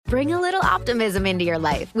Bring a little optimism into your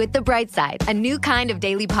life with The Bright Side, a new kind of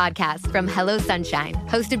daily podcast from Hello Sunshine,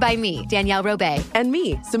 hosted by me, Danielle Robay. And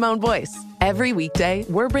me, Simone Boyce. Every weekday,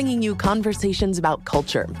 we're bringing you conversations about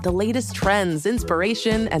culture, the latest trends,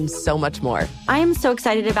 inspiration, and so much more. I am so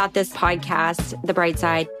excited about this podcast, The Bright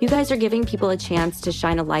Side. You guys are giving people a chance to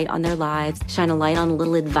shine a light on their lives, shine a light on a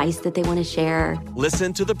little advice that they want to share.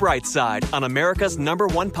 Listen to The Bright Side on America's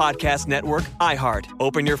 #1 podcast network, iHeart.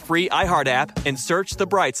 Open your free iHeart app and search The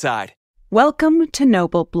Bright Side. Welcome to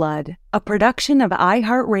Noble Blood, a production of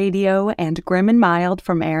iHeartRadio and Grim and Mild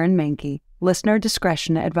from Aaron Mahnke. Listener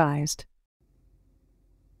discretion advised.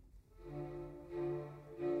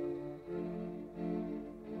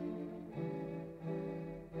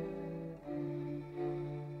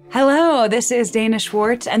 Hello, this is Dana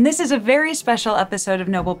Schwartz, and this is a very special episode of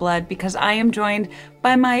Noble Blood because I am joined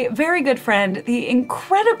by my very good friend, the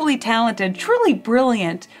incredibly talented, truly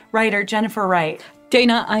brilliant writer, Jennifer Wright.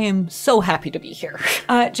 Dana, I am so happy to be here.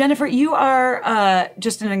 Jennifer, you are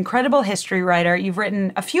just an incredible history writer. You've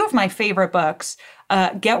written a few of my favorite books.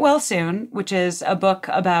 Get Well Soon, which is a book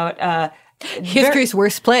about history's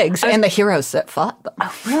worst plagues and the heroes that fought them.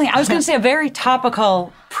 Oh, really? I was going to say a very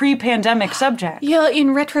topical pre-pandemic subject. Yeah,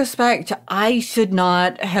 in retrospect, I should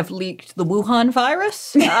not have leaked the Wuhan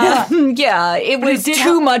virus. It was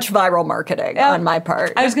too much viral marketing on my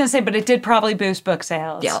part. I was going to say, but it did probably boost book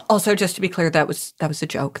sales. Yeah. Also, just to be clear, that was a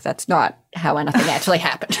joke. That's not how anything actually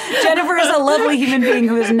happened. Jennifer is a lovely human being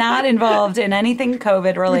who is not involved in anything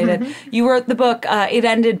COVID related. You wrote the book, It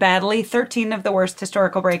Ended Badly, 13 of the Worst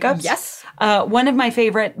Historical Breakups. Yes. One of my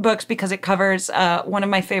favorite books because it covers one of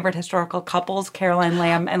my favorite historical couples, Caroline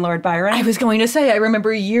Lamb and Lord Byron. I was going to say, I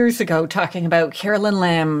remember years ago talking about Caroline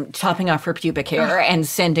Lamb chopping off her pubic hair and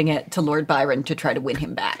sending it to Lord Byron to try to win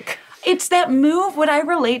him back. It's that move. What I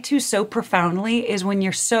relate to so profoundly is when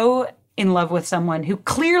you're so in love with someone who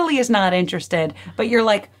clearly is not interested, but you're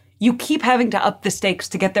like, you keep having to up the stakes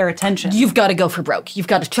to get their attention. You've got to go for broke. You've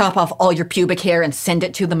got to chop off all your pubic hair and send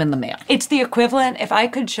it to them in the mail. It's the equivalent. If I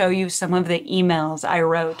could show you some of the emails I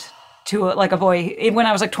wrote to a boy when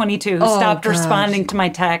I was like 22 who stopped responding to my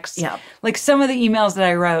texts. Yeah. Like some of the emails that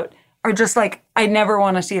I wrote are just like, I never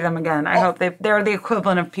want to see them again. I hope they're the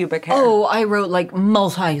equivalent of pubic hair. Oh, I wrote like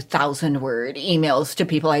multi-thousand-word emails to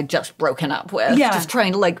people I'd just broken up with. Yeah. Just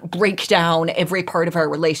trying to like break down every part of our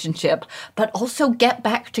relationship, but also get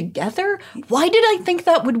back together. Why did I think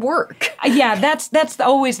that would work? Yeah, that's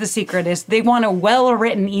always the secret is they want a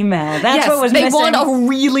well-written email. That's what was missing. They want a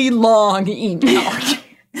really long email.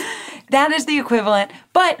 That is the equivalent.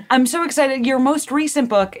 But I'm so excited. Your most recent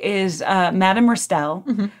book is Madame Restell.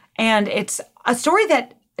 Mm-hmm. And it's a story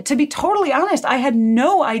that, to be totally honest, I had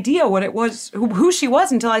no idea what it was, who she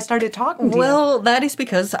was until I started talking to you. Well, that is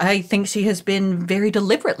because I think she has been very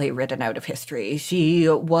deliberately written out of history. She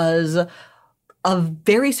was a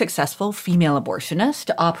very successful female abortionist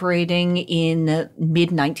operating in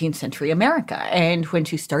mid-19th century America. And when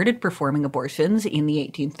she started performing abortions in the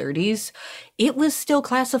 1830s, it was still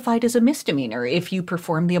classified as a misdemeanor if you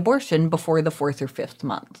performed the abortion before the 4th or 5th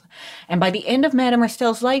month. And by the end of Madame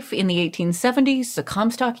Restell's life in the 1870s, the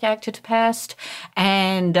Comstock Act had passed,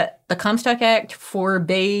 and the Comstock Act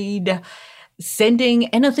forbade sending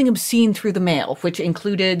anything obscene through the mail, which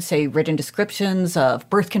included, say, written descriptions of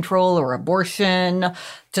birth control or abortion,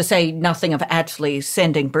 to say nothing of actually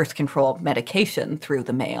sending birth control medication through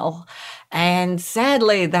the mail. And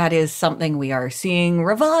sadly, that is something we are seeing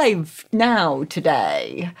revive now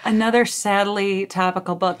today. Another sadly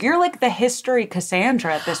topical book. You're like the history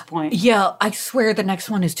Cassandra at this point. Yeah, I swear the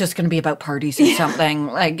next one is just going to be about parties or something.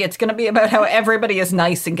 Like, it's going to be about how everybody is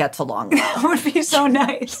nice and gets along well. That would be so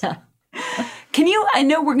nice. Yeah. I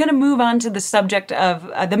know we're going to move on to the subject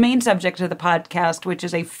of, the main subject of the podcast, which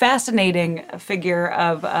is a fascinating figure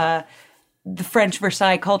of the French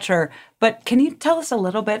Versailles culture. But can you tell us a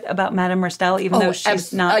little bit about Madame Restell, even though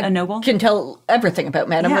she's not a noble? I can tell everything about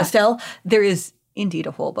Madame Restell. There is indeed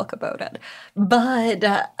a whole book about it. But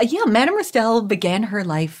Madame Restell began her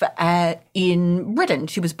life in Britain.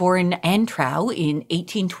 She was born Anne Trow in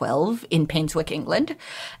 1812 in Painswick, England.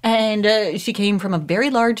 And she came from a very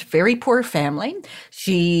large, very poor family.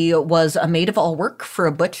 She was a maid of all work for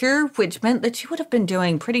a butcher, which meant that she would have been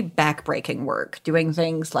doing pretty backbreaking work, doing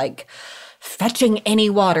things like fetching any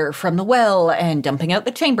water from the well and dumping out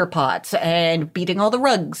the chamber pots and beating all the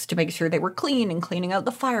rugs to make sure they were clean and cleaning out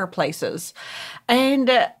the fireplaces. And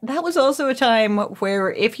that was also a time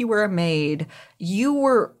where if you were a maid, you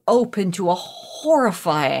were open to a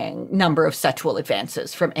horrifying number of sexual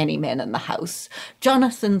advances from any man in the house.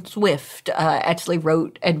 Jonathan Swift actually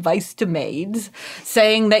wrote advice to maids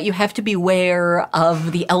saying that you have to beware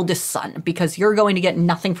of the eldest son because you're going to get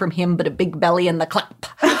nothing from him but a big belly and the clap.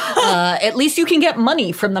 At least you can get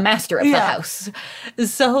money from the master of the house.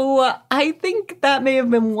 So I think that may have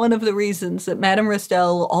been one of the reasons that Madame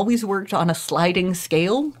Restell always worked on a sliding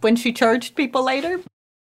scale when she charged people later,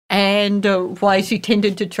 and why she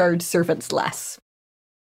tended to charge servants less.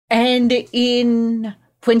 And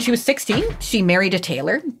when she was 16, she married a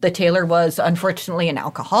tailor. The tailor was unfortunately an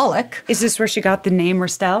alcoholic. Is this where she got the name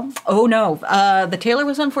Restell? Oh, no. The tailor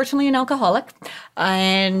was unfortunately an alcoholic,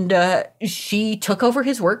 and she took over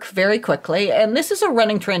his work very quickly. And this is a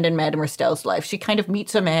running trend in Madame Restell's life. She kind of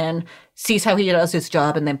meets a man, sees how he does his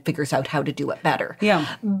job, and then figures out how to do it better.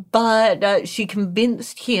 Yeah. But she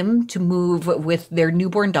convinced him to move with their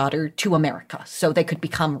newborn daughter to America so they could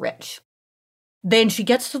become rich. Then she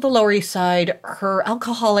gets to the Lower East Side. Her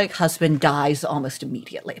alcoholic husband dies almost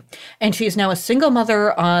immediately. And she is now a single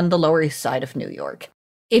mother on the Lower East Side of New York.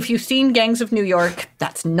 If you've seen Gangs of New York,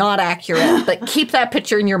 that's not accurate, but keep that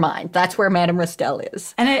picture in your mind. That's where Madame Restell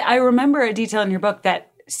is. And I remember a detail in your book that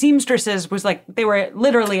seamstresses was like, they were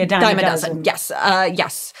literally a dime a dozen. Yes,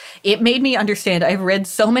 yes. It made me understand. I've read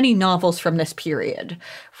so many novels from this period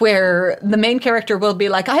where the main character will be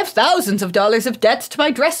like, I have thousands of dollars of debts to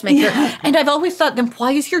my dressmaker. Yeah. And I've always thought, then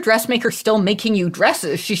why is your dressmaker still making you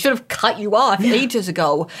dresses? She should have cut you off ages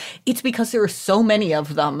ago. It's because there are so many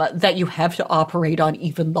of them that you have to operate on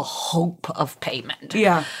even the hope of payment.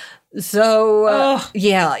 Yeah. So,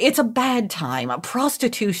 yeah, it's a bad time.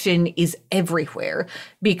 Prostitution is everywhere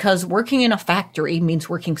because working in a factory means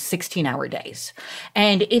working 16-hour days.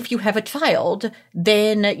 And if you have a child,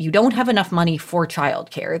 then you don't have enough money for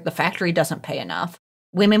childcare. The factory doesn't pay enough.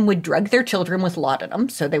 Women would drug their children with laudanum,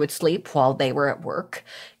 so they would sleep while they were at work.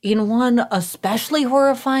 In one especially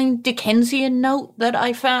horrifying Dickensian note that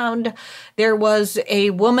I found, there was a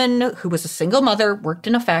woman who was a single mother, worked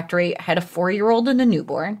in a factory, had a 4-year-old and a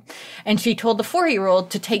newborn, and she told the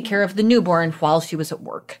 4-year-old to take care of the newborn while she was at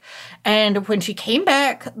work. And when she came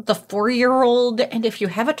back, the 4-year-old, and if you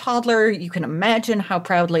have a toddler, you can imagine how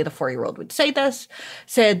proudly the 4-year-old would say this,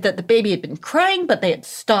 said that the baby had been crying, but they had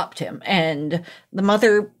stopped him. And the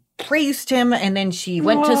mother praised him, and then she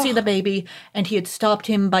went to see the baby, and he had stopped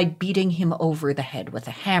him by beating him over the head with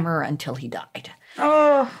a hammer until he died.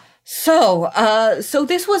 So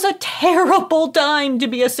this was a terrible time to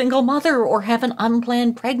be a single mother or have an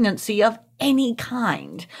unplanned pregnancy of any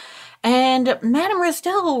kind. And Madame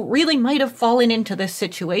Restell really might have fallen into this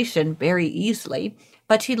situation very easily,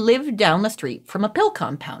 but she lived down the street from a pill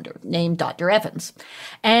compounder named Dr. Evans.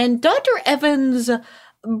 And Dr. Evans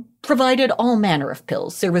provided all manner of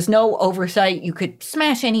pills. There was no oversight. You could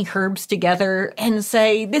smash any herbs together and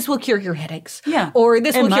say, this will cure your headaches. Yeah. Or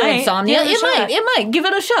this will cure insomnia. It might. Give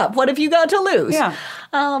it a shot. What have you got to lose? Yeah.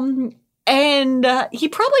 And he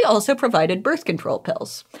probably also provided birth control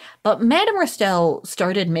pills. But Madame Restell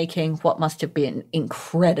started making what must have been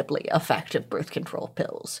incredibly effective birth control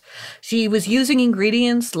pills. She was using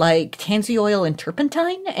ingredients like tansy oil and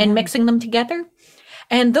turpentine and mixing them together.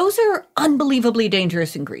 And those are unbelievably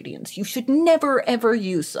dangerous ingredients. You should never, ever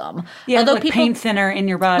use them. Yeah, although like paint thinner in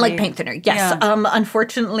your body. Like paint thinner, yes. Yeah.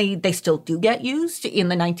 Unfortunately, they still do get used. In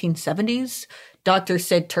the 1970s, doctors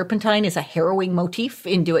said turpentine is a harrowing motif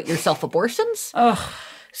in do-it-yourself abortions.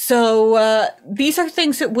 So these are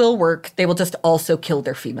things that will work. They will just also kill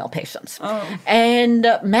their female patients. And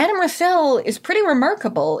Madame Restell is pretty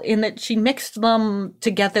remarkable in that she mixed them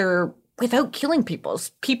together without killing people.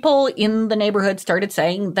 People in the neighborhood started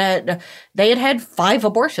saying that they had had 5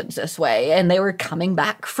 abortions this way, and they were coming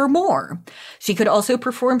back for more. She could also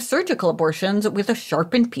perform surgical abortions with a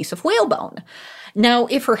sharpened piece of whalebone. Now,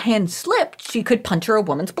 if her hand slipped, she could puncture a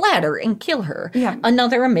woman's bladder and kill her. Yeah.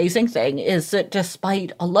 Another amazing thing is that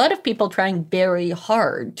despite a lot of people trying very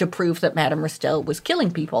hard to prove that Madame Restell was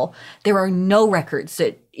killing people, there are no records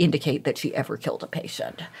that indicate that she ever killed a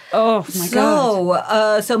patient. Oh, my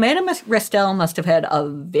God. So Madame Restell must have had a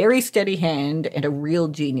very steady hand and a real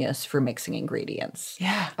genius for mixing ingredients.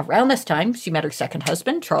 Yeah. Around this time, she met her second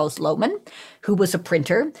husband, Charles Lohman, who was a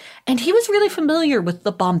printer, and he was really familiar with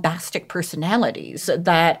the bombastic personality bodies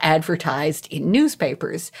that advertised in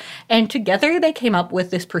newspapers. And together they came up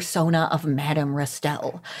with this persona of Madame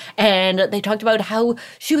Rastel. And they talked about how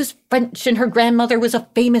she was French and her grandmother was a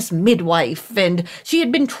famous midwife, and she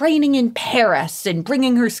had been training in Paris and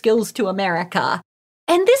bringing her skills to America.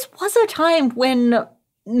 And this was a time when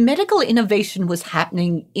medical innovation was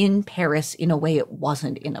happening in Paris in a way it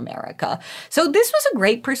wasn't in America. So this was a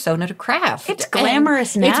great persona to craft. It's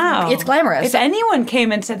glamorous now. It's glamorous. If anyone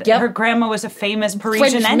came and said her grandma was a famous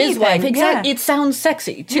Parisian French midwife, exactly. Yeah. It sounds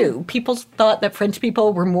sexy, too. People thought that French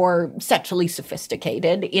people were more sexually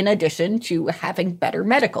sophisticated in addition to having better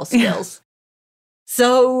medical skills.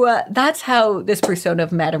 So that's how this persona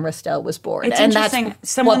of Madame Rastel was born. It's and interesting. That's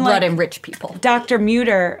Someone what brought like in rich people. Dr.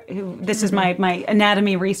 Muter, who this is my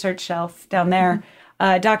anatomy research shelf down there.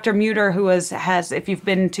 Dr. Muter, who has, if you've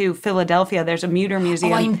been to Philadelphia, there's a Muter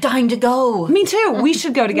Museum. Oh, I'm dying to go. Me too. We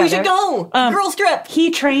should go together. We should go. Girls trip.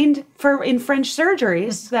 He trained in French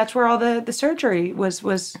surgeries. That's where all the surgery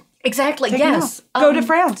was. Exactly, yes. Go to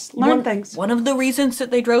France, learn things. One of the reasons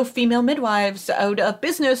that they drove female midwives out of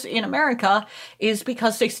business in America is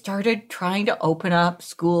because they started trying to open up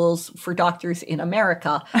schools for doctors in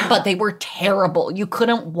America, but they were terrible. You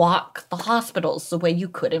couldn't walk the hospitals the way you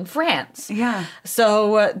could in France. Yeah.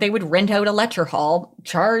 So they would rent out a lecture hall,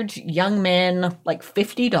 charge young men like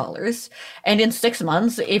 $50, and in 6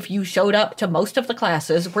 months, if you showed up to most of the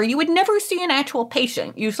classes where you would never see an actual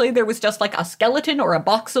patient, usually there was just like a skeleton or a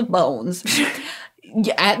box of bones.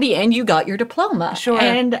 At the end, you got your diploma. Sure.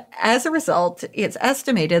 And as a result, it's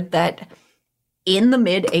estimated that in the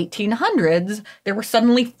mid-1800s, there were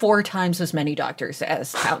suddenly 4 times as many doctors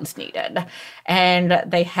as towns needed. And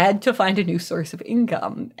they had to find a new source of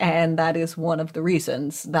income. And that is one of the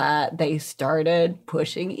reasons that they started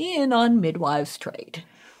pushing in on midwives' trade.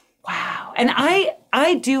 Wow. And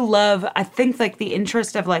I do love, I think, like the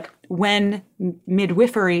interest of like when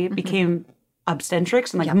midwifery became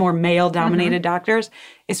obstetrics and like more male-dominated doctors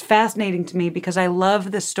is fascinating to me because I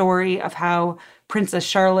love the story of how Princess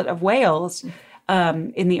Charlotte of Wales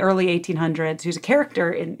in the early 1800s, who's a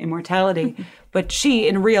character in Immortality, but she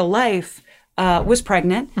in real life was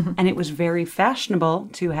pregnant, and it was very fashionable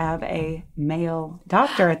to have a male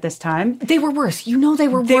doctor at this time. They were worse. You know they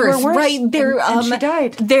were worse. Right? And she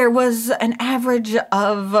died. There was an average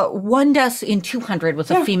of 1 death in 200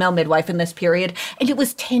 was a female midwife in this period, and it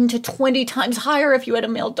was 10 to 20 times higher if you had a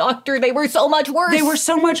male doctor. They were so much worse. They were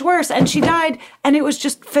so much worse, and she died, and it was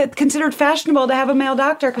just considered fashionable to have a male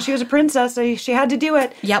doctor because she was a princess, so she had to do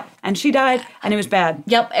it. Yep. And she died, and it was bad.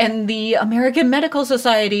 Yep, and the American Medical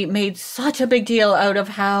Society made such a big deal out of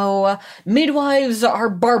how midwives are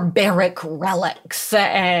barbaric relics.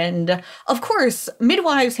 And, of course,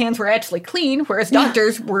 midwives' hands were actually clean, whereas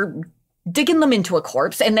doctors were digging them into a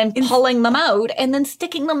corpse and then pulling them out and then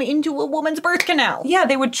sticking them into a woman's birth canal. Yeah,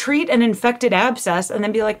 they would treat an infected abscess and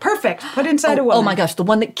then be like, perfect, put inside a woman. Oh my gosh, the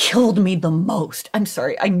one that killed me the most. I'm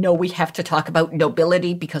sorry, I know we have to talk about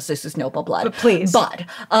nobility because this is noble blood. But please.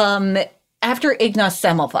 But, after Ignaz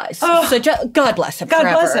Semmelweis, God bless him God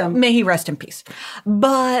forever. bless him. May he rest in peace.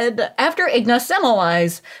 But after Ignaz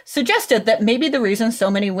Semmelweis suggested that maybe the reason so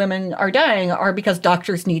many women are dying are because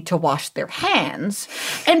doctors need to wash their hands.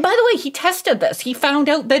 And by the way, he tested this. He found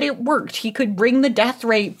out that it worked. He could bring the death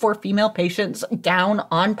rate for female patients down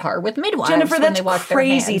on par with midwives. Jennifer, when that's they wash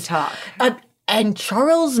crazy their hands. talk. And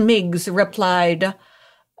Charles Miggs replied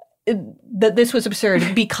that this was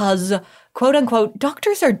absurd because, quote unquote,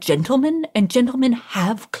 doctors are gentlemen and gentlemen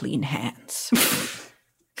have clean hands.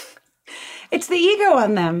 It's the ego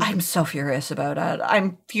on them. I'm so furious about it.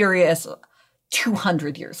 I'm furious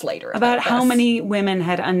 200 years later. About how many women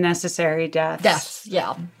had unnecessary deaths. Deaths,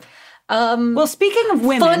 yeah. Well, speaking of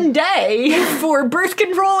women. Fun day for birth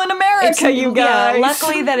control in America, you guys. Yeah,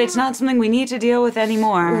 luckily that it's not something we need to deal with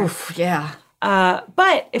anymore. Oof, yeah.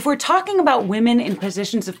 But if we're talking about women in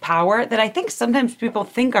positions of power that I think sometimes people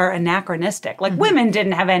think are anachronistic, like women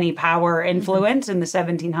didn't have any power or influence in the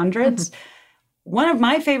 1700s. One of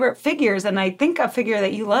my favorite figures, and I think a figure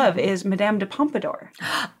that you love, is Madame de Pompadour.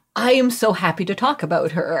 I am so happy to talk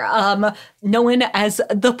about her, known as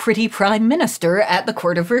the pretty prime minister at the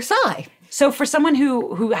court of Versailles. So for someone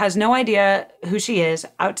who has no idea who she is,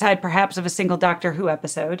 outside perhaps of a single Doctor Who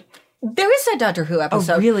episode. There is a Doctor Who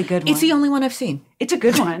episode. A really good one. It's the only one I've seen. It's a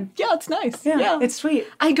good one. Yeah, it's nice. Yeah, it's sweet.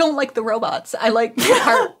 I don't like the robots. I like the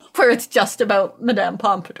part where it's just about Madame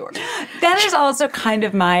Pompadour. That is also kind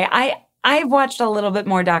of I've watched a little bit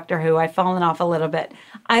more Doctor Who. I've fallen off a little bit.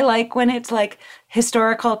 I like when it's like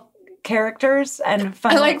historical characters and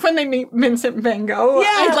fun. I like when they meet Vincent Van Gogh.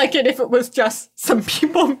 Yeah. I'd like it if it was just some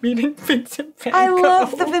people meeting Vincent Van Gogh. I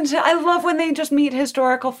love the Vincent. I love when they just meet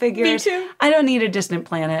historical figures. Me too. I don't need a distant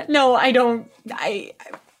planet. No, I don't.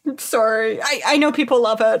 I'm sorry. I know people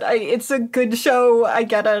love it. It's a good show. I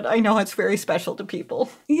get it. I know it's very special to people.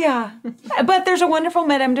 Yeah. But there's a wonderful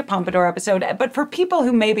Madame de Pompadour episode. But for people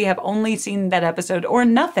who maybe have only seen that episode or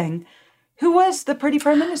nothing, who was the Pretty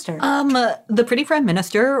Prime Minister? The Pretty Prime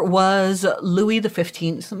Minister was Louis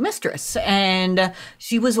XV's mistress, and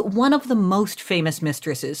she was one of the most famous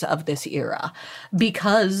mistresses of this era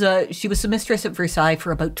because she was the mistress at Versailles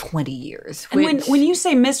for about 20 years. And when you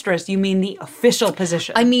say mistress, you mean the official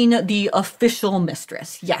position? I mean the official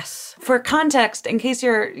mistress, yes. For context, in case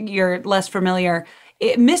you're less familiar,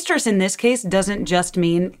 mistress in this case doesn't just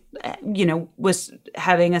mean, was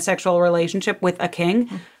having a sexual relationship with a king.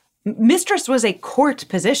 Mistress was a court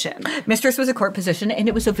position. Mistress was a court position, and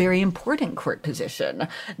it was a very important court position.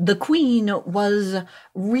 The queen was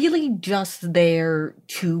really just there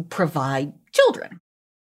to provide children.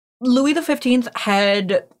 Louis XV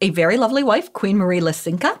had a very lovely wife, Queen Marie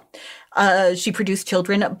Lecinka. She produced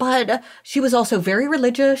children, but she was also very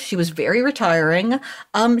religious. She was very retiring.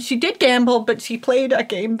 She did gamble, but she played a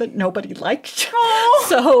game that nobody liked. Oh.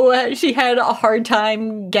 So she had a hard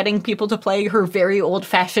time getting people to play her very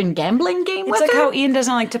old-fashioned gambling game with her. It's like how Ian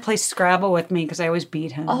doesn't like to play Scrabble with me because I always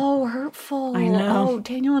beat him. Oh, hurtful. I know. Oh,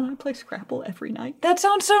 Daniel and I play Scrabble every night. That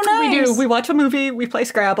sounds so nice. We do. We watch a movie, we play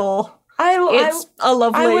Scrabble. It's a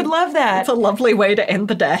lovely. I would love that. It's a lovely way to end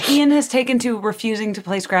the day. Ian has taken to refusing to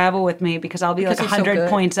play Scrabble with me because I'll be like 100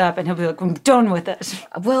 points up, and he'll be like, "I'm done with it."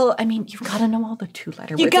 Well, I mean, you've got to know all the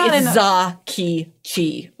two-letter words. You got to know za, ki,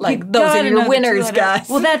 chi. Like those are your winners, guys.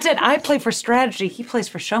 Well, that's it. I play for strategy. He plays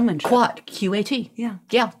for showmanship. Quad, QAT.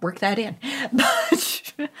 Yeah, work that in.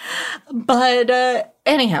 But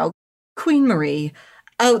anyhow, Queen Marie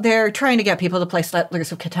out there trying to get people to play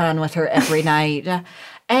Settlers of Catan with her every night.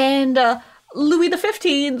 And Louis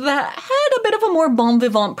XV had a bit of a more bon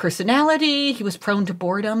vivant personality. He was prone to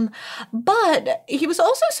boredom, but he was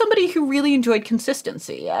also somebody who really enjoyed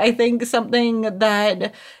consistency. I think something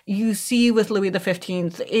that you see with Louis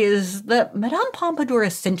XV is that Madame Pompadour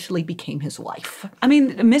essentially became his wife. I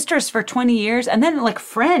mean, mistress for 20 years and then like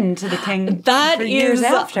friend to the king that for years is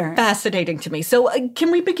after. Fascinating to me. So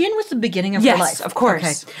can we begin with the beginning of her life? Yes, of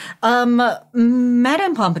course. Okay.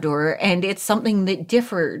 Madame Pompadour, and it's something that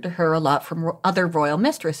differed her a lot from other royal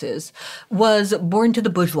mistresses, was born to the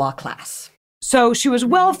bourgeois class. So she was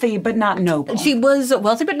wealthy, but not noble. She was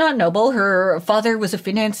wealthy, but not noble. Her father was a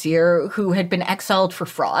financier who had been exiled for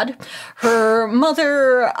fraud. Her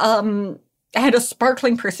mother had a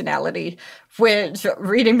sparkling personality, which,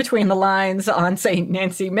 reading between the lines on, say,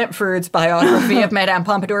 Nancy Mitford's biography of Madame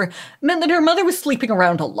Pompadour, meant that her mother was sleeping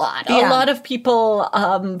around a lot. Yeah. A lot of people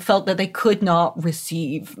felt that they could not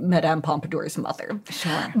receive Madame Pompadour's mother.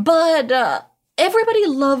 Sure. But everybody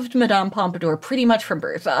loved Madame Pompadour pretty much from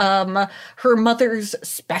birth. Her mother's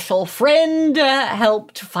special friend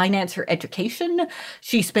helped finance her education.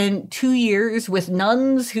 She spent 2 years with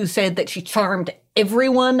nuns who said that she charmed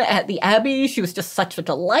everyone at the Abbey. She was just such a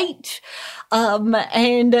delight.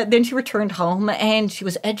 And then she returned home and she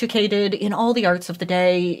was educated in all the arts of the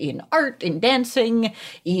day, in art, in dancing,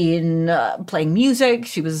 in playing music.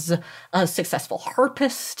 She was a successful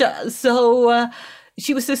harpist. So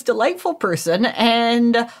she was this delightful person,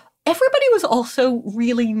 and everybody was also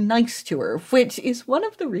really nice to her, which is one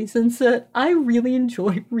of the reasons that I really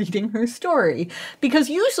enjoy reading her story. Because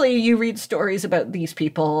usually you read stories about these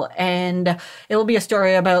people, and it will be a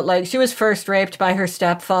story about, like, she was first raped by her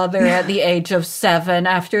stepfather at the age of 7.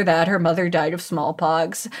 After that, her mother died of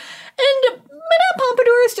smallpox. And Madame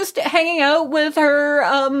Pompadour is just hanging out with her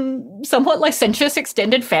somewhat licentious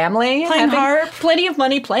extended family. Playing harp. Plenty of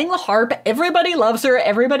money, playing the harp. Everybody loves her.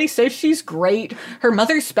 Everybody says she's great. Her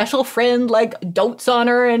mother's special friend, like, dotes on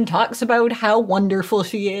her and talks about how wonderful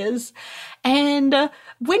she is. And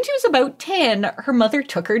when she was about 10, her mother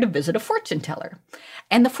took her to visit a fortune teller.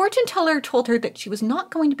 And the fortune teller told her that she was not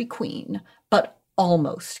going to be queen, but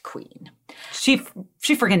almost queen. She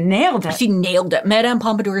freaking nailed it. She nailed it. Madame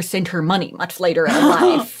Pompadour sent her money much later in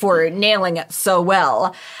life for nailing it so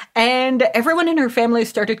well. And everyone in her family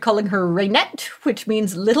started calling her Reinette, which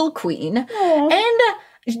means little queen. Aww.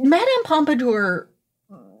 And Madame Pompadour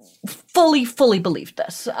fully believed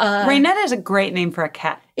this. Raynetta is a great name for a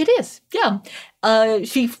cat. It is, yeah.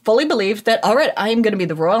 She fully believed that, all right, I am going to be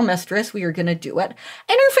the royal mistress. We are going to do it. And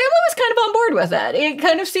her family was kind of on board with it. It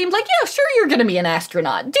kind of seemed like, yeah, sure, you're going to be an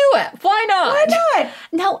astronaut. Do it. Why not? Why not?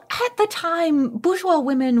 Now, at the time, bourgeois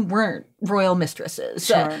women weren't royal mistresses.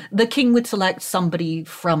 Sure. The king would select somebody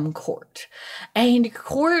from court. And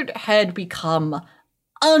court had become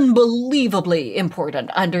unbelievably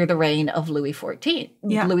important under the reign of Louis XIV.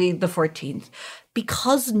 Yeah. Louis XIV.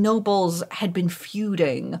 Because nobles had been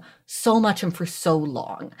feuding so much and for so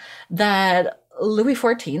long that Louis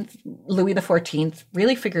XIV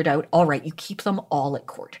really figured out, all right, you keep them all at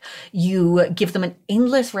court. You give them an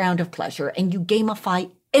endless round of pleasure and you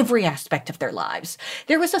gamify every aspect of their lives.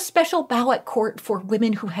 There was a special bow at court for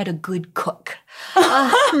women who had a good cook.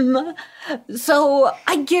 So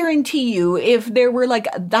I guarantee you, if there were like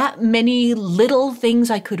that many little things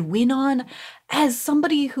I could win on, as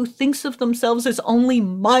somebody who thinks of themselves as only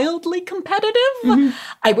mildly competitive,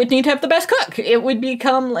 I would need to have the best cook. It would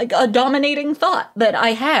become like a dominating thought that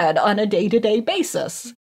I had on a day-to-day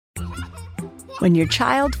basis. When your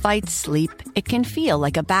child fights sleep, it can feel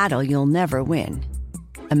like a battle you'll never win.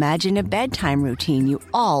 Imagine a bedtime routine you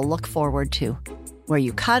all look forward to, where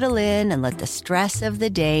you cuddle in and let the stress of the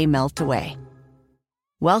day melt away.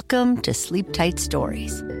 Welcome to Sleep Tight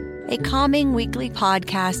Stories, a calming weekly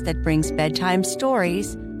podcast that brings bedtime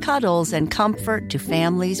stories, cuddles, and comfort to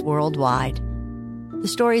families worldwide. The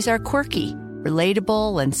stories are quirky,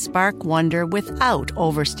 relatable, and spark wonder without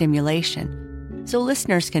overstimulation, so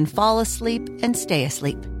listeners can fall asleep and stay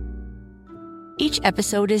asleep. Each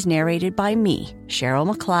episode is narrated by me,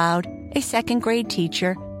 Cheryl McLeod, a second-grade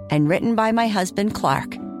teacher, and written by my husband,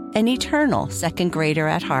 Clark, an eternal second grader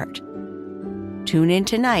at heart. Tune in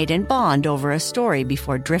tonight and bond over a story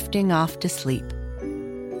before drifting off to sleep.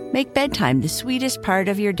 Make bedtime the sweetest part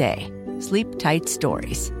of your day. Sleep Tight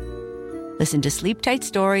Stories. Listen to Sleep Tight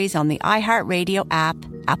Stories on the iHeartRadio app,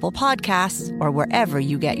 Apple Podcasts, or wherever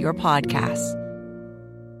you get your podcasts.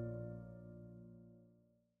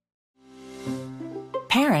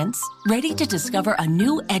 Parents, ready to discover a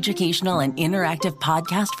new educational and interactive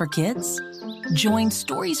podcast for kids? Join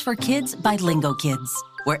Stories for Kids by Lingo Kids,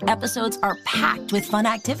 where episodes are packed with fun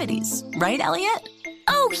activities. Right, Elliot?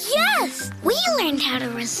 Oh, yes! We learned how to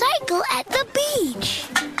recycle at the beach.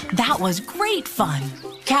 That was great fun.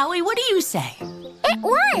 Callie, what do you say? It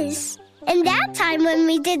was. And that time when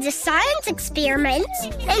we did the science experiments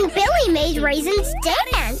and Billy made raisins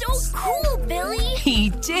dance. So cool, Billy.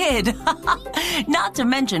 He did. Not to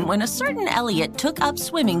mention when a certain Elliot took up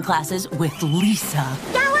swimming classes with Lisa.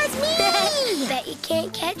 That was me. Bet you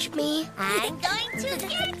can't catch me. I'm going to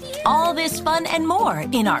get you. All this fun and more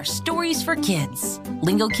in our Stories for Kids.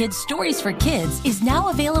 Lingo Kids Stories for Kids is now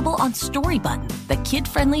available on Story Button, the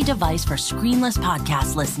kid-friendly device for screenless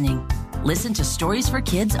podcast listening. Listen to Stories for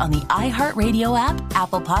Kids on the iHeartRadio app,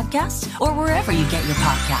 Apple Podcasts, or wherever you get your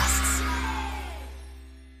podcasts.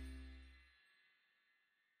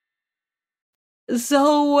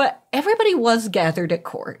 So everybody was gathered at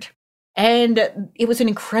court, and it was an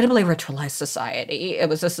incredibly ritualized society. It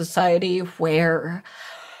was a society where,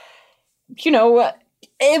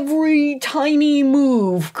 every tiny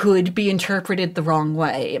move could be interpreted the wrong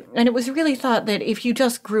way. And it was really thought that if you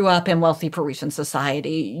just grew up in wealthy Parisian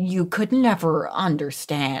society, you could never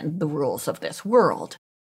understand the rules of this world.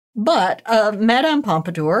 But Madame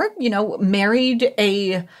Pompadour, married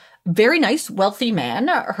a very nice, wealthy man.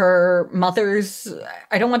 Her mother's,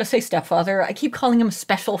 I don't want to say stepfather, I keep calling him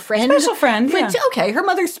special friend. Special friend, yeah. Okay, her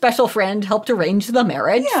mother's special friend helped arrange the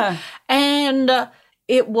marriage. Yeah. And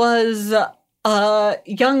it was a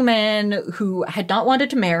young man who had not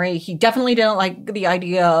wanted to marry. He definitely didn't like the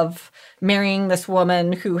idea of marrying this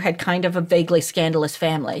woman who had kind of a vaguely scandalous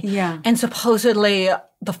family. Yeah. And supposedly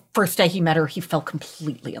the first day he met her, he fell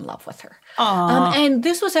completely in love with her. And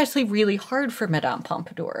this was actually really hard for Madame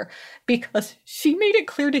Pompadour because she made it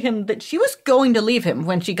clear to him that she was going to leave him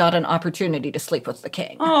when she got an opportunity to sleep with the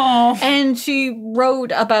king. And she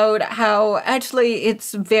wrote about how actually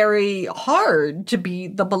it's very hard to be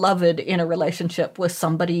the beloved in a relationship with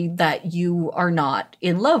somebody that you are not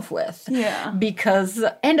in love with. Yeah. Because,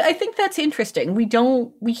 and I think that's interesting.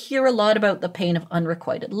 We hear a lot about the pain of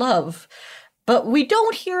unrequited love, but we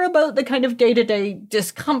don't hear about the kind of day-to-day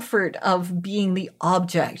discomfort of being the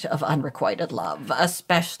object of unrequited love,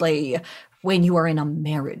 especially when you are in a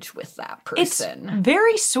marriage with that person. It's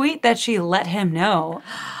very sweet that she let him know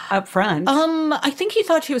up front. I think he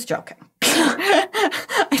thought she was joking.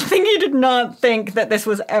 I think he did not think that this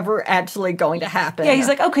was ever actually going to happen. Yeah, he's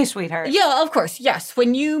like, okay, sweetheart. Yeah, of course, yes.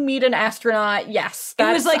 When you meet an astronaut, yes. It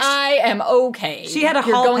was like I am okay. She had a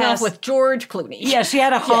You're hall going pass off with George Clooney. Yeah, she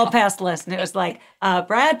had a hall pass list, and it was like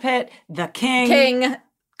Brad Pitt, the King,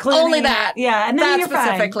 Clooney. Only that. Yeah, and then that you're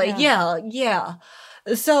specifically. fine. Yeah.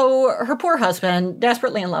 So her poor husband,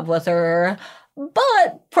 desperately in love with her,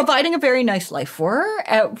 but providing a very nice life for her,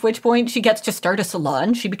 at which point she gets to start a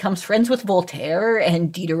salon. She becomes friends with Voltaire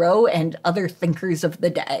and Diderot and other thinkers of the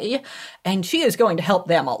day, and she is going to help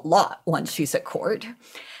them a lot once she's at court.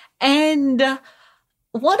 And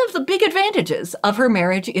one of the big advantages of her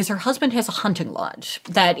marriage is her husband has a hunting lodge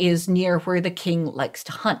that is near where the king likes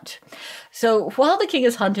to hunt. So while the king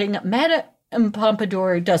is hunting, Madame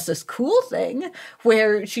Pompadour does this cool thing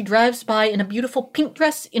where she drives by in a beautiful pink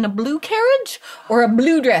dress in a blue carriage or a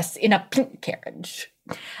blue dress in a pink carriage.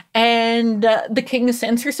 And the king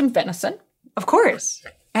sends her some venison. Of course.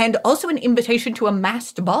 And also an invitation to a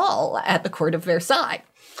masked ball at the court of Versailles.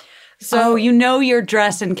 So you know your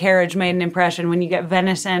dress and carriage made an impression when you get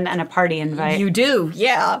venison and a party invite. You do,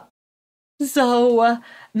 yeah. So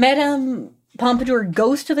Madame Pompadour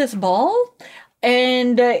goes to this ball,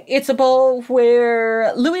 and it's a ball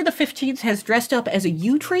where Louis XV has dressed up as a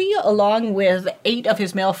yew tree along with 8 of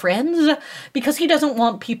his male friends because he doesn't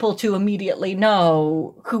want people to immediately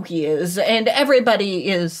know who he is. And everybody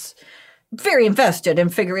is very invested in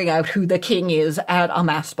figuring out who the king is at a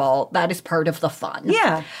masked ball. That is part of the fun.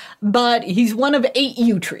 Yeah. But he's one of 8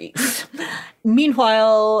 yew trees.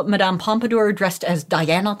 Meanwhile, Madame Pompadour dressed as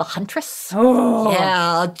Diana the Huntress. Oh.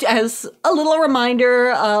 Yeah, as a little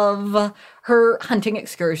reminder of her hunting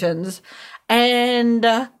excursions.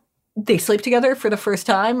 And they sleep together for the first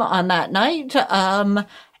time on that night.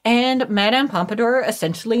 And Madame Pompadour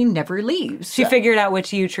essentially never leaves. She figured out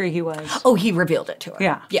which yew tree he was. Oh, he revealed it to her.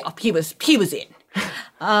 Yeah. Yeah, he was in.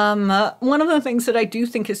 One of the things that I do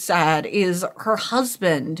think is sad is her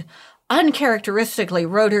husband uncharacteristically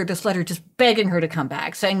wrote her this letter just begging her to come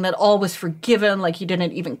back, saying that all was forgiven, like he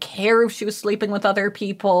didn't even care if she was sleeping with other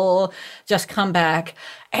people, just come back.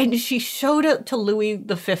 And she showed it to Louis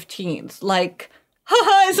XV, like,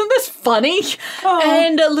 haha, isn't this funny? Oh.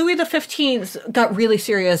 And Louis XV got really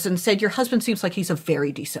serious and said, your husband seems like he's a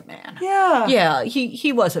very decent man. Yeah. Yeah,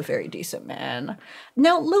 he was a very decent man.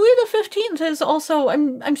 Now, Louis XV is also,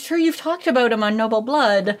 I'm sure you've talked about him on Noble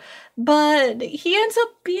Blood, but he ends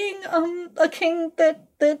up being a king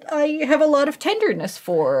that I have a lot of tenderness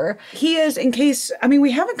for. He is,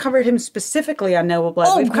 we haven't covered him specifically on Noble Blood.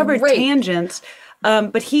 Oh, We've covered great. tangents,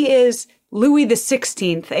 but he is Louis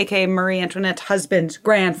XVI, a.k.a. Marie Antoinette's husband's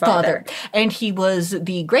grandfather. And he was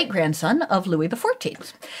the great-grandson of Louis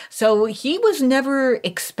XIV. So he was never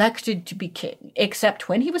expected to be king, except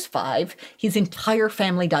when he was 5, his entire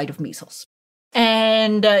family died of measles.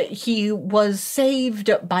 And he was saved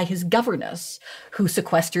by his governess, who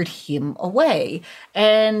sequestered him away.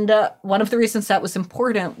 And one of the reasons that was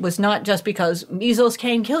important was not just because measles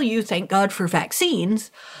can kill you, thank God for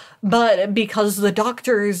vaccines, but because the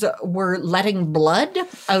doctors were letting blood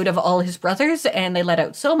out of all his brothers, and they let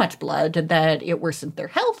out so much blood that it worsened their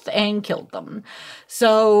health and killed them.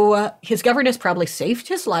 So his governess probably saved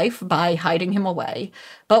his life by hiding him away.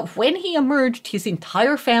 But when he emerged, his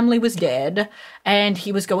entire family was dead, and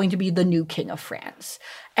he was going to be the new king of France.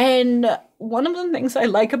 And one of the things I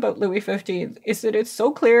like about Louis XV is that it's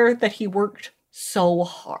so clear that he worked so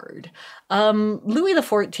hard. Louis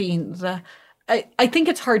XIV... I think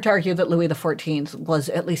it's hard to argue that Louis XIV was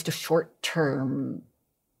at least a short-term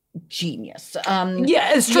genius.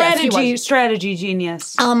 Strategy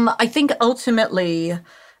genius. I think ultimately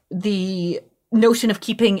the notion of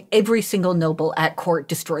keeping every single noble at court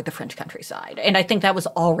destroyed the French countryside. And I think that was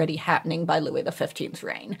already happening by Louis XV's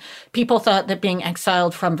reign. People thought that being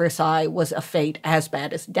exiled from Versailles was a fate as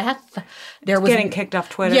bad as death. Getting kicked off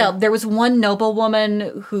Twitter. Yeah, there was one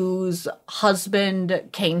noblewoman whose husband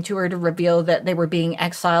came to her to reveal that they were being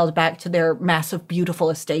exiled back to their massive, beautiful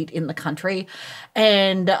estate in the country.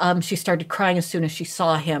 And she started crying as soon as she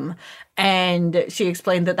saw him. And she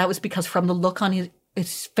explained that was because from the look on his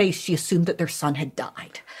face, she assumed that their son had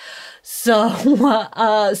died. So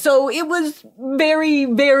it was very,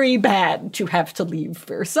 very bad to have to leave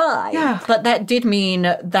Versailles. Yeah. But that did mean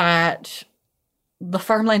that the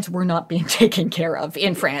farmlands were not being taken care of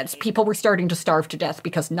in France. People were starting to starve to death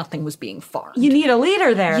because nothing was being farmed. You need a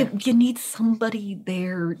leader there. You need somebody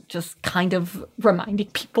there just kind of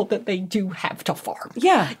reminding people that they do have to farm.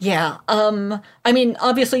 Yeah. Yeah.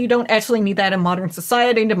 Obviously you don't actually need that in modern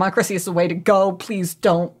society. Democracy is the way to go. Please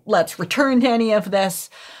don't let's return to any of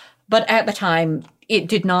this. But at the time, it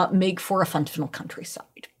did not make for a functional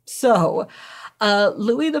countryside. So,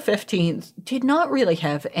 Louis XV did not really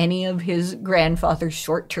have any of his grandfather's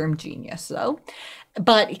short-term genius, though.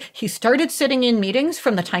 But he started sitting in meetings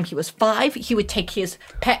from the time he was 5. He would take his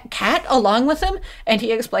pet cat along with him, and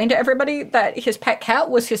he explained to everybody that his pet cat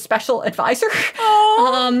was his special advisor.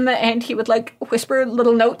 And he would like whisper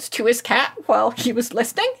little notes to his cat while he was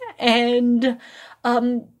listening, and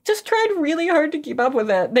just tried really hard to keep up with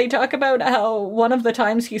it. They talk about how one of the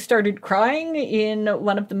times he started crying in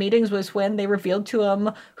one of the meetings was when they revealed to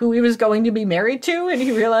him who he was going to be married to, and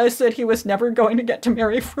he realized that he was never going to get to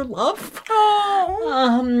marry for love.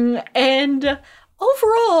 And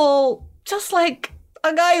overall, just like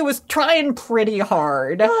a guy who was trying pretty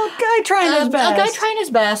hard. Oh, guy trying his best. A guy trying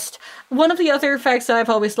his best. One of the other facts I've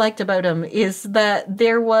always liked about him is that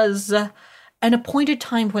there was an appointed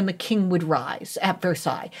time when the king would rise at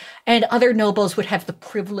Versailles, and other nobles would have the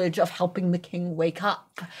privilege of helping the king wake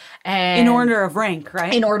up. And in order of rank,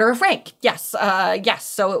 right? In order of rank, yes. Yes,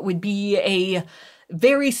 so it would be a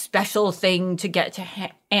very special thing to get to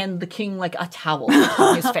hand the king like a towel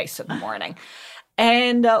on his face in the morning.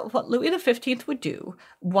 And what Louis XV would do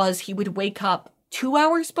was he would wake up 2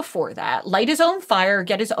 hours before that, light his own fire,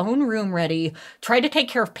 get his own room ready, try to take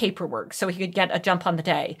care of paperwork so he could get a jump on the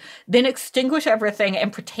day, then extinguish everything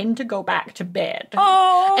and pretend to go back to bed.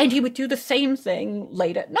 Oh. And he would do the same thing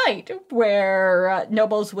late at night, where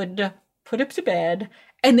nobles would put him to bed,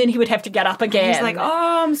 and then he would have to get up again. He's like,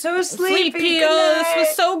 oh, I'm so sleepy. This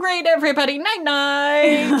was so great, everybody.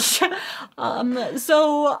 Night-night.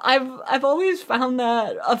 So I've always found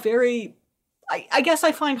that a very... I guess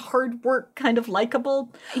I find hard work kind of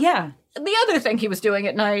likable. Yeah. The other thing he was doing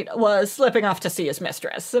at night was slipping off to see his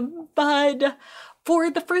mistress. But for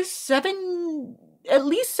the first at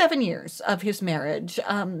least 7 years of his marriage,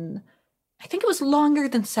 I think it was longer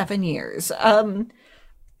than 7 years.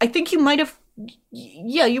 I think you might have,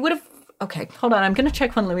 you would have, okay, hold on. I'm going to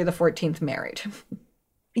check when Louis XIV married.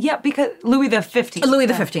 Yeah, because Louis XV. Louis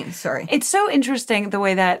XV, sorry. It's so interesting the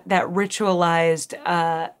way that ritualized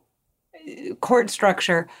court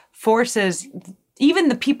structure forces even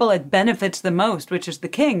the people it benefits the most, which is the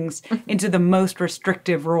kings, into the most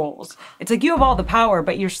restrictive rules. It's like you have all the power,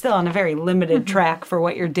 but you're still on a very limited track for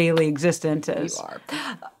what your daily existence is. You are.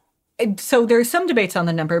 So there's some debates on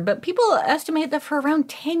the number, but people estimate that for around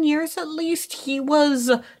 10 years at least, he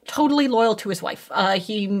was totally loyal to his wife.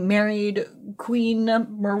 He married Queen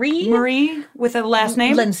Marie. Marie with a last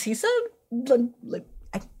name? Lencisa.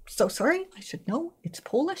 I'm so sorry. I should know. It's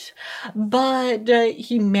Polish. But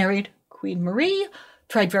he married Queen Marie,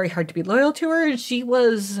 tried very hard to be loyal to her. She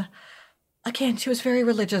was very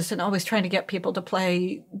religious and always trying to get people to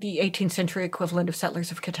play the 18th century equivalent of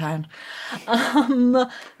Settlers of Catan.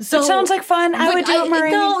 So it sounds like fun. I would do it,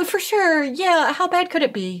 Marie. No, for sure. Yeah, how bad could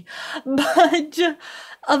it be? But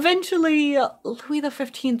eventually, Louis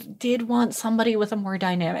XV did want somebody with a more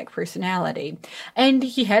dynamic personality. And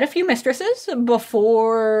he had a few mistresses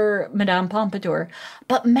before Madame Pompadour.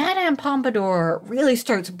 But Madame Pompadour really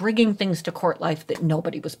starts bringing things to court life that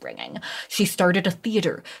nobody was bringing. She started a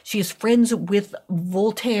theater. She is friends with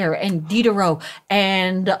Voltaire and Diderot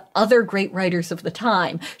and other great writers of the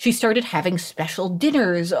time. She started having special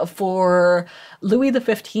dinners for Louis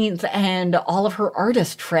XV and all of her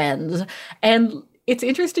artist friends. And it's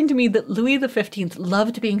interesting to me that Louis XV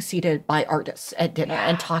loved being seated by artists at dinner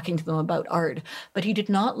and talking to them about art, but he did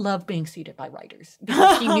not love being seated by writers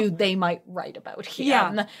because he knew they might write about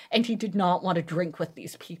him, and he did not want to drink with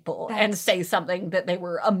these people and say something that they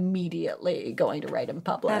were immediately going to write and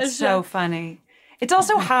publish. That's so funny. It's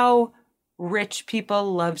also how rich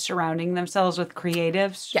people love surrounding themselves with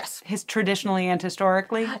creatives. Yes. Traditionally and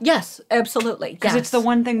historically. Yes, absolutely. Because it's the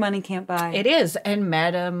one thing money can't buy. It is. And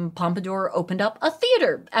Madame Pompadour opened up a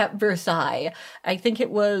theater at Versailles. I think it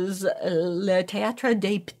was Le Théâtre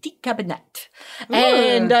des Petits Cabinets. Ooh.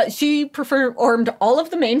 And she performed all of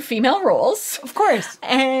the main female roles. Of course.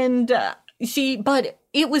 And but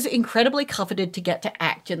it was incredibly coveted to get to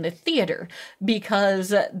act in the theater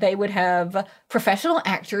because they would have professional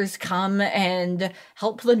actors come and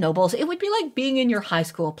help the nobles. It would be like being in your high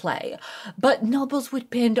school play, but nobles would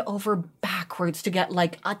bend over backwards to get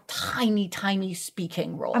like a tiny, tiny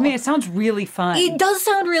speaking role. I mean, it sounds really fun. It does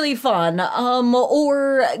sound really fun.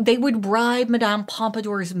 Or they would bribe Madame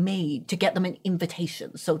Pompadour's maid to get them an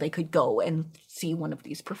invitation so they could go and see one of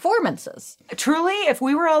these performances. Truly, if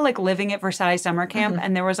we were all like living at Versailles summer camp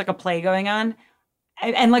and there was like a play going on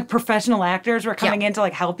and like professional actors were coming in to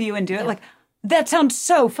like help you and do it, like That sounds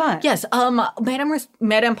so fun. Yes,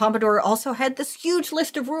 Madame Pompadour also had this huge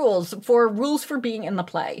list of rules for being in the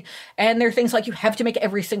play. And there are things like you have to make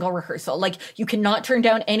every single rehearsal. Like, you cannot turn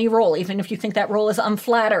down any role, even if you think that role is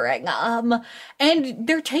unflattering. And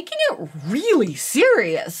they're taking it really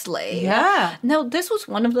seriously. Yeah. Now, this was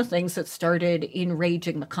one of the things that started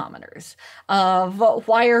enraging the commoners. Of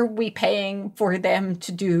why are we paying for them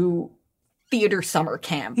to do theater summer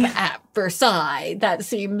camp at Versailles? That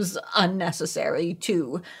seems unnecessary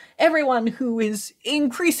to everyone who is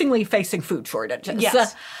increasingly facing food shortages.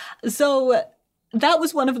 Yes. So that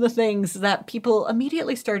was one of the things that people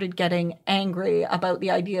immediately started getting angry about.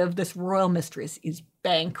 The idea of this royal mistress is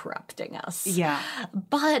bankrupting us. Yeah.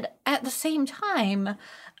 But at the same time,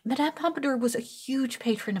 Madame Pompadour was a huge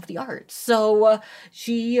patron of the arts. So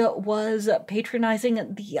she was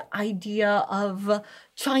patronizing the idea of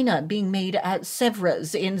china being made at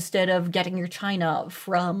Sèvres instead of getting your china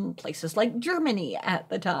from places like Germany at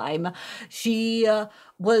the time. She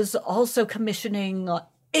was also commissioning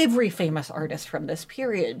every famous artist from this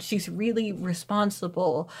period. She's really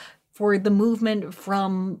responsible for the movement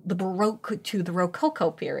from the Baroque to the Rococo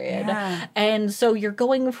period. Yeah. And so you're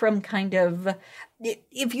going from kind of,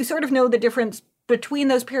 if you sort of know the difference between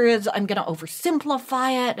those periods, I'm going to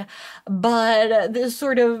oversimplify it, but this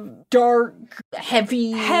sort of dark,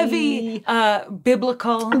 heavy,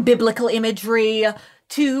 biblical imagery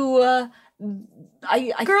to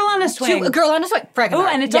Girl on a Swing. Girl on a Swing. Oh,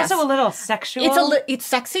 and it's also a little sexual. It's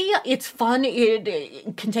sexy. It's fun.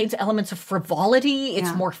 It contains elements of frivolity.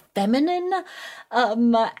 It's more feminine.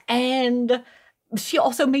 And she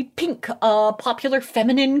also made pink a popular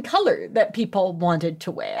feminine color that people wanted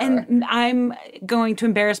to wear. And I'm going to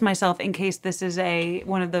embarrass myself in case this is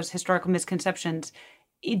one of those historical misconceptions.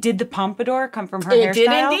 Did the pompadour come from her hairstyle? It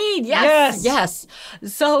did indeed, yes.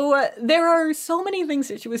 So there are so many things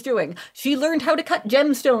that she was doing. She learned how to cut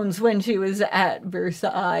gemstones when she was at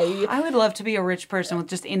Versailles. I would love to be a rich person with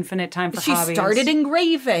just infinite time for hobbies. She started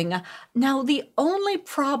engraving. Now, the only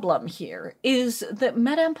problem here is that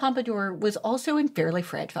Madame Pompadour was also in fairly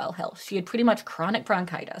fragile health. She had pretty much chronic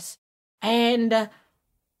bronchitis. And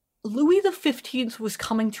Louis XV was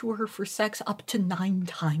coming to her for sex up to 9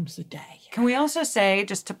 times a day. Can we also say,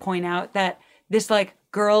 just to point out, that this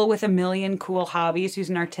girl with a million cool hobbies who's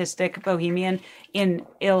an artistic bohemian in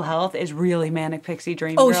ill health is really manic pixie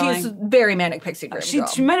dream girling? Oh, she's very manic pixie dream girl.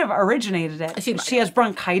 She might have originated it. She has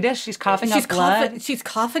bronchitis. She's coughing up blood. She's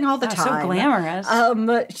coughing all the time. So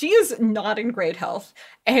glamorous. She is not in great health.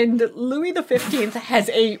 And Louis XV has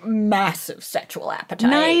a massive sexual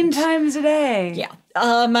appetite. 9 times a day. Yeah.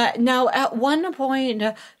 Now, at one point,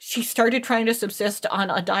 she started trying to subsist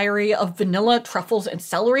on a diary of vanilla, truffles, and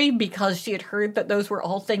celery because she had heard that those were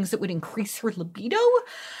all things that would increase her libido.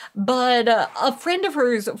 But a friend of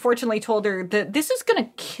hers fortunately told her that this is going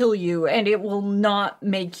to kill you and it will not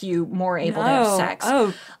make you more able to have sex.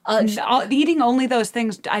 Eating only those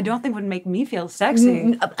things I don't think would make me feel sexy. I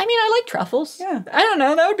mean, I like truffles. Yeah. I don't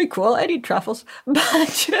know. That would be cool. I'd eat truffles.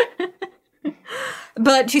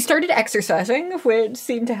 But she started exercising, which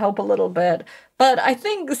seemed to help a little bit. But I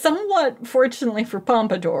think somewhat fortunately for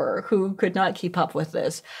Pompadour, who could not keep up with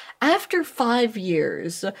this, after 5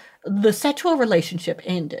 years, the sexual relationship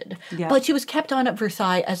ended. Yeah. But she was kept on at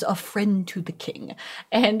Versailles as a friend to the king.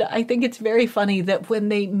 And I think it's very funny that when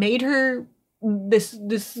they made her this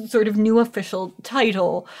sort of new official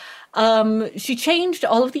title, she changed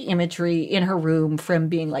all of the imagery in her room from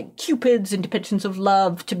being like cupids and depictions of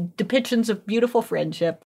love to depictions of beautiful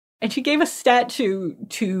friendship. And she gave a statue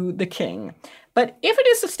to the king. But if it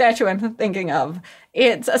is the statue I'm thinking of,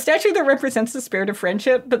 it's a statue that represents the spirit of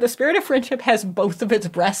friendship, but the spirit of friendship has both of its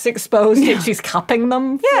breasts exposed and she's cupping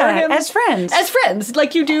them for him. As friends. As friends,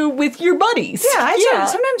 like you do with your buddies. Yeah,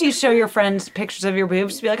 sometimes you show your friends pictures of your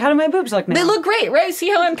boobs to be like, how do my boobs look now? They look great, right? See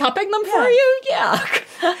how I'm cupping them for you? Yeah.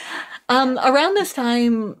 Around this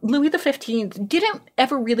time, Louis XV didn't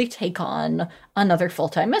ever really take on another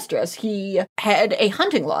full-time mistress. He had a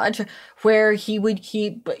hunting lodge where he would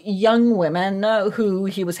keep young women who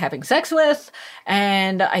he was having sex with,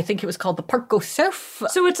 and I think it was called the Parc aux Cerfs.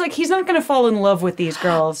 So it's like he's not going to fall in love with these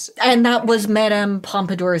girls. And that was Madame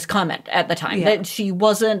Pompadour's comment at the time, that she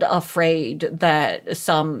wasn't afraid that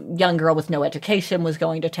some young girl with no education was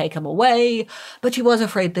going to take him away, but she was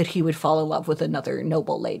afraid that he would fall in love with another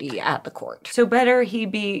noble lady at the court. So better he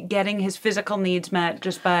be getting his physical needs met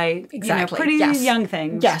just by pretty young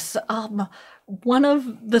things. Yes. One of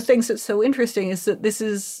the things that's so interesting is that this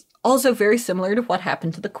is Also very similar to what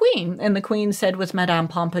happened to the Queen. And the Queen said with Madame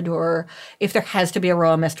Pompadour, if there has to be a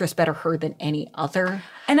royal mistress, better her than any other.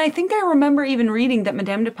 And I think I remember even reading that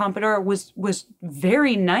Madame de Pompadour was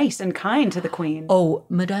very nice and kind to the Queen. Oh,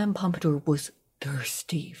 Madame Pompadour was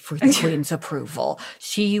thirsty for the Queen's approval.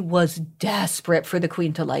 She was desperate for the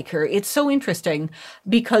Queen to like her. It's so interesting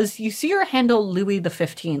because you see her handle Louis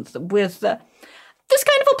XV with this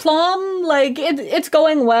kind of aplomb, like it's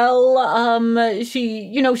going well.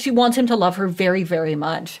 She wants him to love her very, very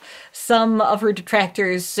much. Some of her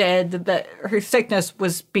detractors said that her sickness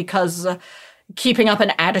was because keeping up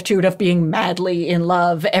an attitude of being madly in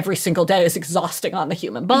love every single day is exhausting on the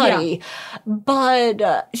human body. Yeah.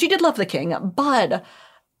 But she did love the king. But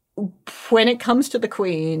when it comes to the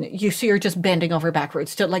Queen, you see her just bending over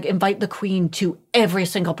backwards to invite the Queen to every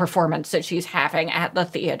single performance that she's having at the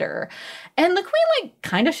theater. And the Queen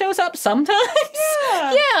kind of shows up sometimes.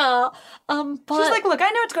 Yeah. But she's like, look, I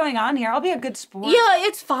know what's going on here. I'll be a good sport. Yeah,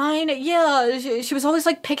 it's fine. Yeah. She was always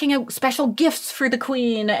picking out special gifts for the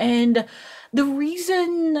Queen. And the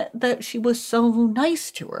reason that she was so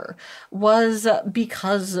nice to her was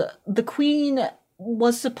because the Queen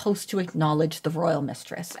was supposed to acknowledge the royal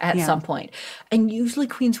mistress at some point. And usually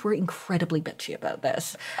queens were incredibly bitchy about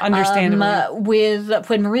this. Understandably.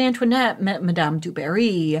 When Marie Antoinette met Madame du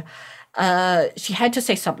Barry, she had to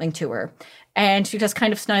say something to her. And she just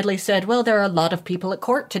kind of snidely said, well, there are a lot of people at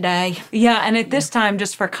court today. Yeah, and at this time,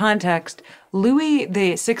 just for context, Louis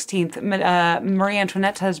XVI, Marie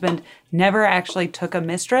Antoinette's husband, never actually took a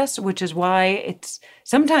mistress, which is why it's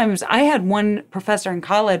sometimes I had one professor in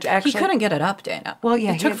college actually. He couldn't get it up, Dana. Well,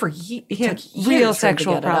 yeah. It took years real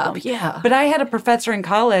sexual problems. Yeah. But I had a professor in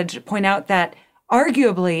college point out that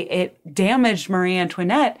arguably it damaged Marie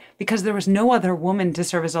Antoinette because there was no other woman to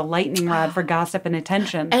serve as a lightning rod for gossip and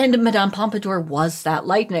attention. And Madame Pompadour was that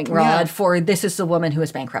lightning rod for this is the woman who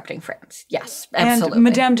is bankrupting France. Yes, absolutely. And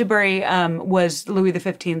Madame du Barry was Louis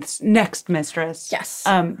XV's next mistress. Yes.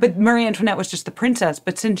 But Marie Antoinette was just the princess.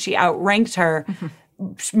 But since she outranked her,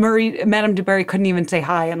 Madame du Barry couldn't even say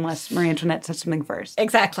hi unless Marie Antoinette said something first.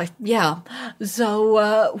 Exactly. Yeah.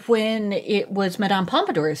 So when it was Madame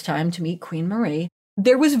Pompadour's time to meet Queen Marie,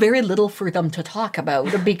 there was very little for them to talk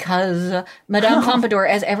about because Madame Pompadour,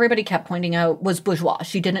 as everybody kept pointing out, was bourgeois.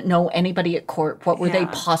 She didn't know anybody at court. What were they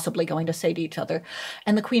possibly going to say to each other?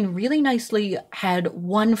 And the Queen really nicely had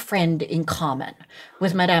one friend in common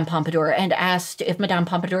with Madame Pompadour and asked if Madame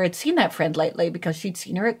Pompadour had seen that friend lately because she'd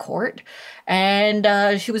seen her at court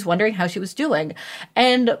and she was wondering how she was doing.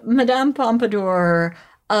 And Madame Pompadour,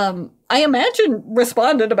 I imagine,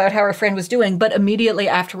 responded about how her friend was doing, but immediately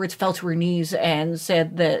afterwards fell to her knees and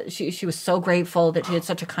said that she was so grateful that she had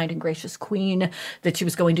such a kind and gracious queen, that she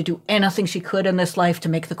was going to do anything she could in this life to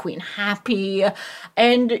make the Queen happy.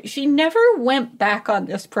 And she never went back on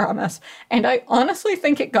this promise. And I honestly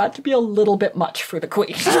think it got to be a little bit much for the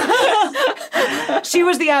Queen. She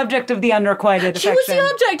was the object of the unrequited affection. She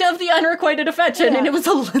was the object of the unrequited affection, and it was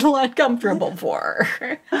a little uncomfortable for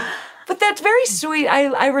her. But that's very sweet.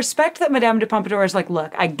 I respect that Madame de Pompadour is like,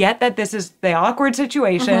 look, I get that this is the awkward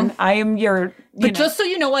situation. I am your... But just so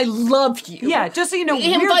you know, I love you. Yeah, just so you know,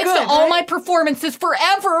 he invites to all my performances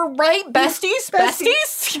forever, right? Besties?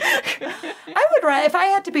 Besties? I would rather, if I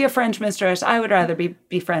had to be a French mistress, I would rather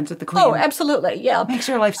be friends with the Queen. Oh, absolutely, yeah. Makes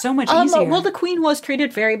your life so much easier. Well, the Queen was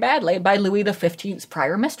treated very badly by Louis XV's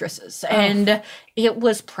prior mistresses. And it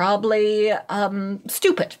was probably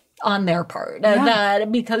stupid on their part. That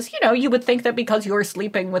because, you would think that because you're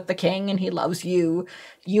sleeping with the king and he loves you,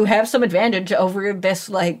 you have some advantage over this,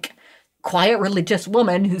 quiet religious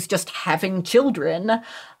woman who's just having children,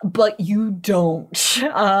 but you don't.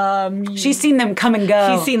 She's seen them come and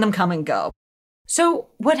go. She's seen them come and go. So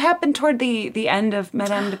what happened toward the end of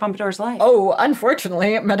Madame de Pompadour's life? Oh,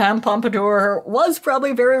 unfortunately, Madame Pompadour was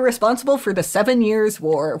probably very responsible for the 7 Years'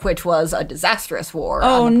 War, which was a disastrous war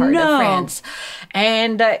on the part of France.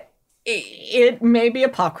 And it may be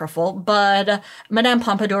apocryphal, but Madame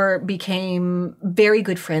Pompadour became very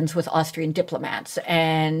good friends with Austrian diplomats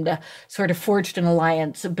and sort of forged an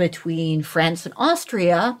alliance between France and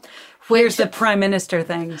Austria. Here's the prime minister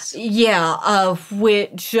things. Yeah,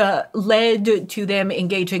 which led to them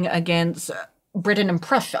engaging against Britain and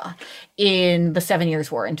Prussia in the 7 Years'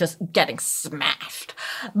 War and just getting smashed.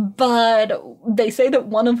 But they say that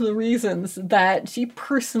one of the reasons that she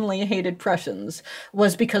personally hated Prussians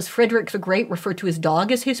was because Frederick the Great referred to his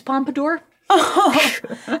dog as his Pompadour. Oh,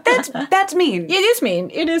 that's mean. It is mean.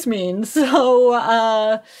 It is mean. So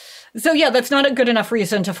yeah, that's not a good enough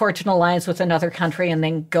reason to forge an alliance with another country and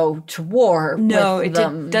then go to war with them. No,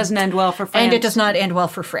 it doesn't end well for France. And it does not end well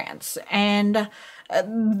for France. And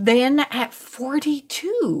Then at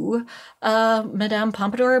 42, Madame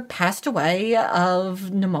Pompadour passed away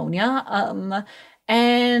of pneumonia.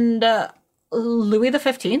 And Louis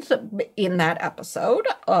XV, in that episode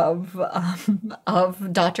of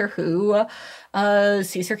Doctor Who,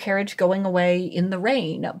 sees her carriage going away in the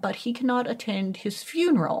rain, but he cannot attend his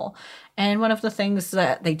funeral. And one of the things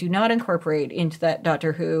that they do not incorporate into that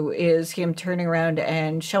Doctor Who is him turning around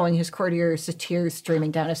and showing his courtiers the tears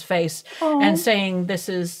streaming down his face and saying, "This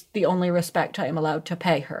is the only respect I am allowed to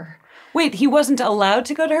pay her." Wait, he wasn't allowed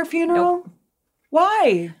to go to her funeral? Nope.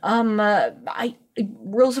 Why?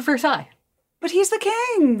 Rules of Versailles. But he's the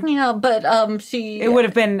king. Yeah, but she... It would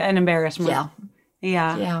have been an embarrassment.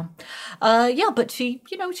 Yeah. But she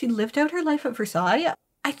lived out her life at Versailles.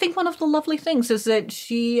 I think one of the lovely things is that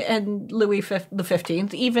she and Louis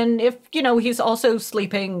XV, even if, he's also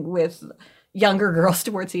sleeping with younger girls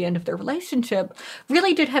towards the end of their relationship,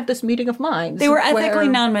 really did have this meeting of minds. They were ethically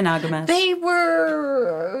non-monogamous. They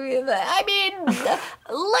were,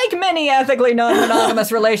 like many ethically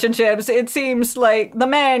non-monogamous relationships, it seems like the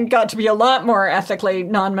man got to be a lot more ethically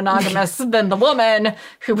non-monogamous than the woman,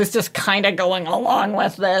 who was just kind of going along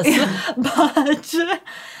with this. But...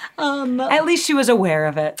 at least she was aware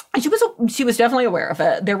of it. She was definitely aware of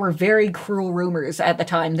it. There were very cruel rumors at the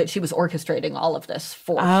time that she was orchestrating all of this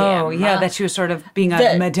for him. Oh, yeah, that she was sort of being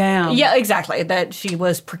a madame. Yeah, exactly. That she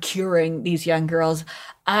was procuring these young girls.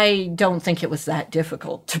 I don't think it was that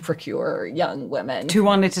difficult to procure young women who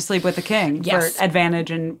wanted to sleep with the king for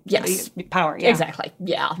advantage and power. Yeah. Exactly.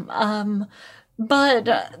 Yeah. But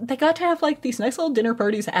they got to have these nice little dinner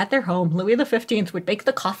parties at their home. Louis XV would make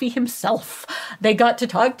the coffee himself. They got to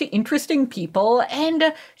talk to interesting people.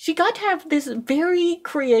 And she got to have this very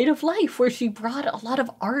creative life where she brought a lot of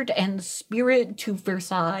art and spirit to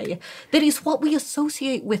Versailles. That is what we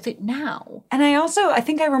associate with it now. And I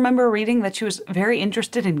think I remember reading that she was very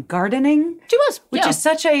interested in gardening. She was, which is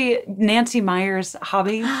such a Nancy Meyers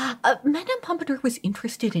hobby. Madame Pompadour was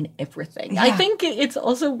interested in everything. Yeah. I think it's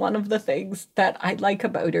also one of the things that I like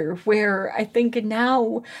about her, where I think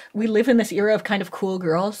now we live in this era of kind of cool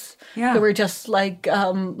girls who are just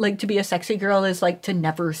to be a sexy girl is to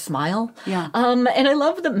never smile. Yeah. And I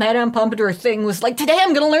love that Madame Pompadour thing was today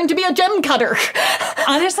I'm going to learn to be a gem cutter.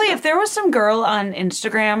 Honestly, if there was some girl on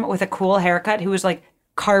Instagram with a cool haircut who was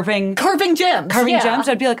carving gems,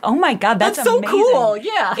 I'd be like, oh my God, that's so amazing. Cool.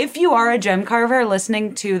 Yeah. If you are a gem carver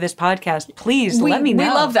listening to this podcast, please let me know. We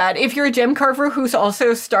love that. If you're a gem carver who's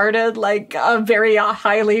also started a very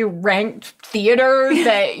highly ranked theater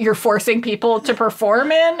that you're forcing people to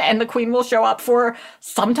perform in, and the queen will show up for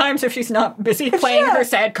sometimes if she's not busy playing her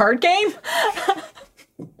sad card game.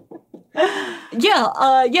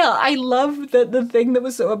 I love that the thing that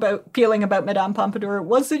was so appealing about Madame Pompadour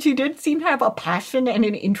was that she did seem to have a passion and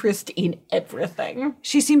an interest in everything.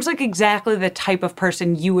 She seems like exactly the type of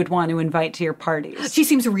person you would want to invite to your parties. She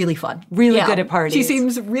seems really fun. Really good at parties. She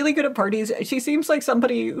seems really good at parties. She seems like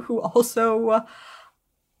somebody who also...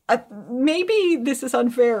 maybe this is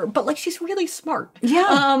unfair, but she's really smart.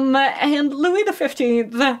 Yeah. And Louis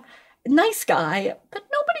XV... nice guy, but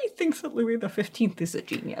nobody thinks that Louis XV is a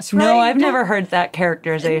genius, right? No, I've never heard that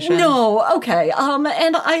characterization. No, okay.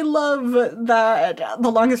 And I love that the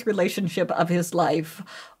longest relationship of his life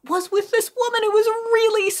was with this woman who was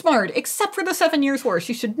really smart, except for the 7 Years' War.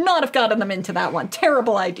 She should not have gotten them into that one.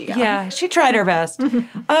 Terrible idea. Yeah, she tried her best.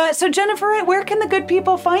 So Jennifer, where can the good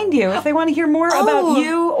people find you if they want to hear more about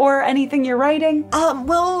you or anything you're writing?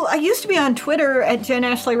 Well, I used to be on Twitter at Jen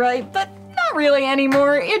Ashley Wright, but not really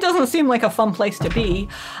anymore. It doesn't seem like a fun place to be.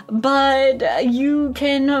 But you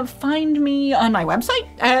can find me on my website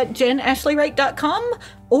at jenashleywright.com,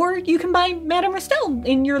 or you can buy Madame Restell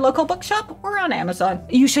in your local bookshop or on Amazon.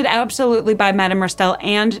 You should absolutely buy Madame Restell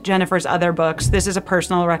and Jennifer's other books. This is a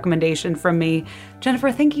personal recommendation from me.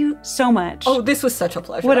 Jennifer, thank you so much. Oh, this was such a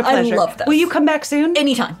pleasure. What a pleasure. I love this. Will you come back soon?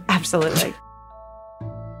 Anytime. Absolutely.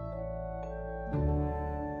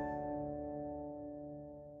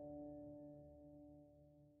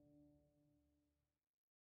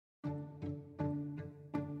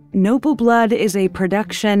 Noble Blood is a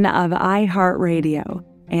production of iHeartRadio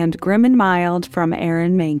and Grim and Mild from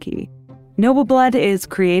Aaron Mahnke. Noble Blood is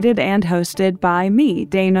created and hosted by me,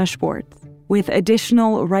 Dana Schwartz, with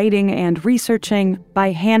additional writing and researching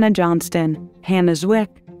by Hannah Johnston, Hannah Zwick,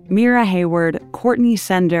 Mira Hayward, Courtney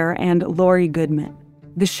Sender, and Lori Goodman.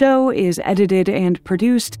 The show is edited and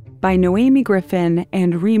produced by Noemi Griffin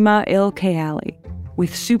and Rima Ilkayali,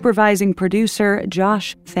 with supervising producer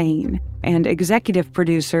Josh Thane and executive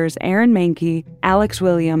producers Aaron Mahnke, Alex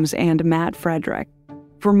Williams, and Matt Frederick.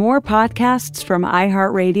 For more podcasts from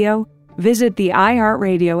iHeartRadio, visit the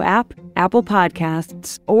iHeartRadio app, Apple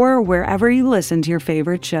Podcasts, or wherever you listen to your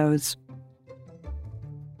favorite shows.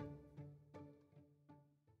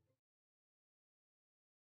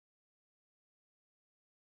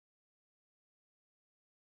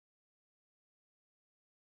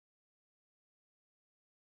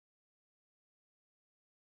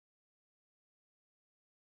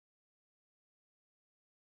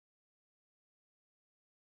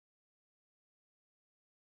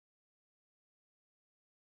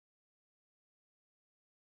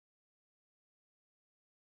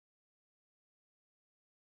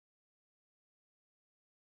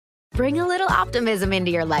 Bring a little optimism into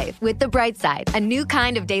your life with The Bright Side, a new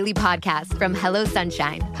kind of daily podcast from Hello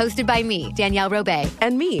Sunshine, hosted by me, Danielle Robay.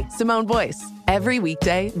 And me, Simone Boyce. Every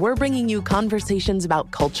weekday, we're bringing you conversations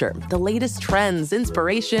about culture, the latest trends,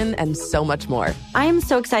 inspiration, and so much more. I am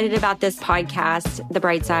so excited about this podcast, The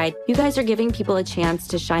Bright Side. You guys are giving people a chance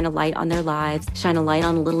to shine a light on their lives, shine a light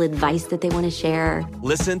on a little advice that they want to share.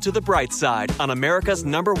 Listen to The Bright Side on America's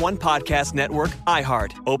 #1 podcast network,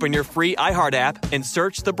 iHeart. Open your free iHeart app and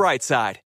search The Bright Side.